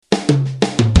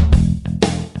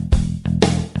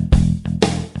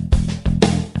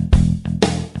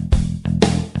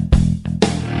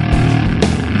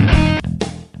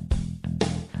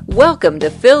Welcome to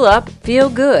Fill Up, Feel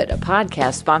Good, a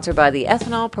podcast sponsored by the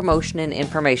Ethanol Promotion and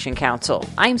Information Council.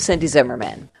 I'm Cindy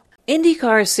Zimmerman.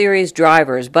 IndyCar Series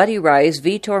drivers Buddy Rice,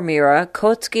 Vitor Meira,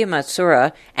 Kotsuki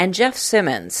Matsura, and Jeff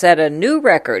Simmons set a new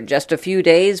record just a few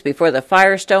days before the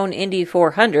Firestone Indy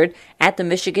 400 at the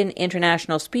Michigan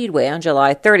International Speedway on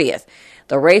July 30th.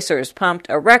 The racers pumped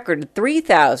a record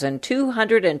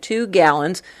 3,202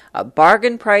 gallons of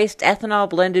bargain-priced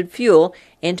ethanol-blended fuel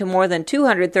into more than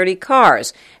 230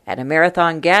 cars at a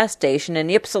marathon gas station in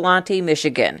Ypsilanti,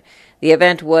 Michigan. The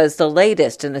event was the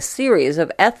latest in a series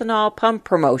of ethanol pump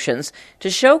promotions to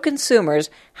show consumers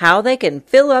how they can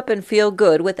fill up and feel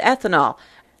good with ethanol,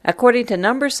 according to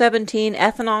number 17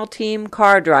 ethanol team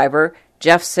car driver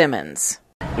Jeff Simmons.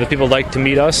 The people like to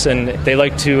meet us, and they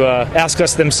like to ask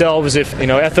us themselves if,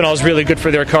 ethanol is really good for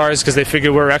their cars because they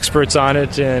figure we're experts on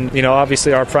it. And,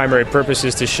 obviously our primary purpose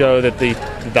is to show that the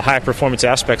high-performance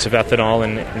aspects of ethanol,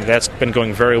 and that's been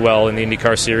going very well in the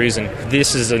IndyCar Series. And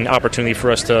this is an opportunity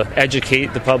for us to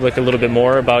educate the public a little bit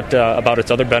more about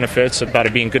its other benefits, about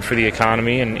it being good for the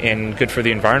economy and good for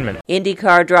the environment.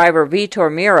 IndyCar driver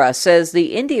Vitor Meira says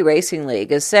the Indy Racing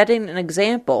League is setting an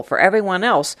example for everyone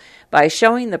else by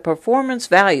showing the performance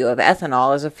value of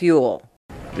ethanol as a fuel.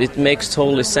 It makes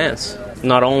totally sense,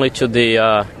 not only to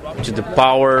the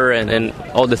power and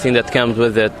all the thing that comes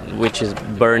with it, which is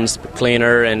burns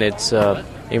cleaner and it's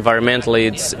environmentally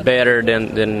it's better than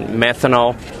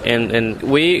methanol, and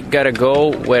we gotta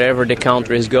go wherever the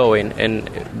country is going, and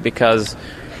because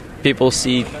people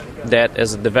see that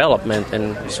as a development,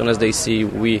 and as soon as they see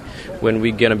when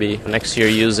we're gonna be next year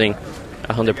using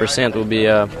 100%, will be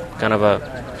a kind of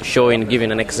a showing,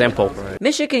 giving an example.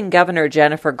 Michigan Governor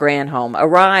Jennifer Granholm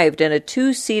arrived in a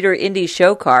two-seater Indy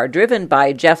show car driven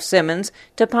by Jeff Simmons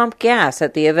to pump gas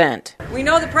at the event. We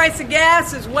know the price of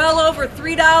gas is well over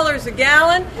 $3 a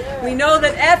gallon. We know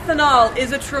that ethanol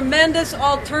is a tremendous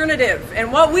alternative.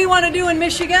 And what we want to do in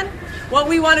Michigan, what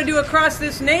we want to do across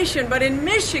this nation, but in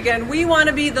Michigan, we want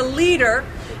to be the leader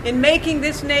in making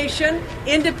this nation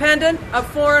independent of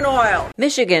foreign oil.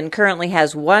 Michigan currently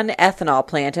has one ethanol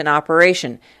plant in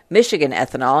operation, Michigan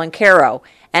Ethanol in Cairo,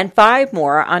 and 5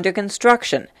 more under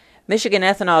construction. Michigan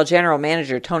Ethanol General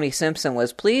Manager Tony Simpson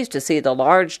was pleased to see the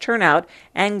large turnout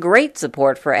and great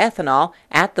support for ethanol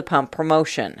at the pump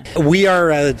promotion. We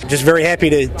are just very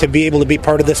happy to be able to be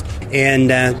part of this, and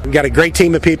we've got a great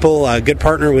team of people, a good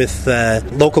partner with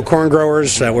local corn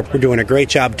growers. We're doing a great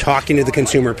job talking to the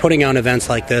consumer, putting on events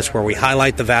like this where we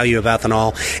highlight the value of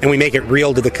ethanol and we make it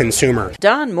real to the consumer.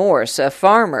 Don Morse, a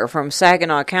farmer from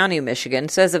Saginaw County, Michigan,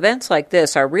 says events like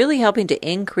this are really helping to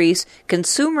increase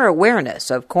consumer awareness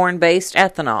of corn-based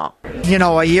ethanol.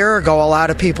 A year ago, a lot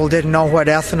of people didn't know what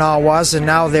ethanol was, and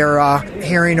now they're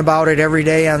hearing about it every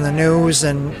day on the news,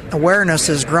 and awareness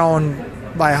has grown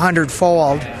by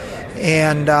 100-fold,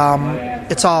 and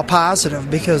it's all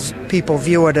positive because people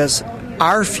view it as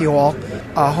our fuel,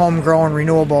 a homegrown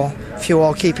renewable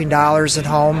fuel, keeping dollars at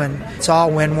home, and it's all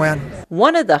win-win.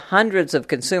 One of the hundreds of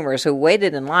consumers who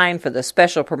waited in line for the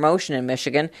special promotion in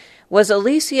Michigan was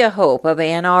Alicia Hope of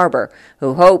Ann Arbor,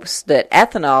 who hopes that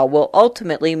ethanol will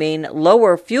ultimately mean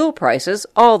lower fuel prices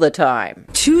all the time.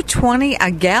 $2.20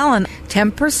 a gallon,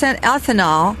 10%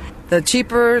 ethanol. The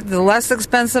cheaper, the less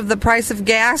expensive the price of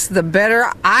gas, the better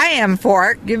I am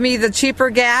for it. Give me the cheaper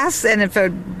gas, and if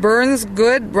it burns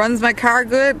good, runs my car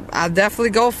good, I'll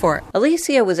definitely go for it.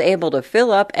 Alicia was able to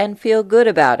fill up and feel good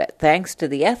about it thanks to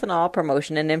the Ethanol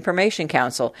Promotion and Information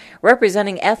Council,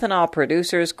 representing ethanol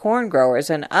producers, corn growers,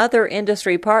 and other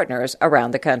industry partners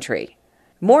around the country.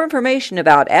 More information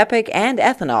about EPIC and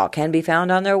ethanol can be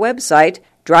found on their website,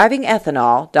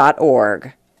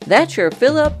 drivingethanol.org. That's your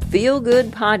Fill Up, Feel Good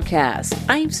podcast.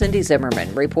 I'm Cindy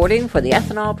Zimmerman, reporting for the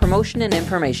Ethanol Promotion and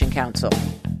Information Council.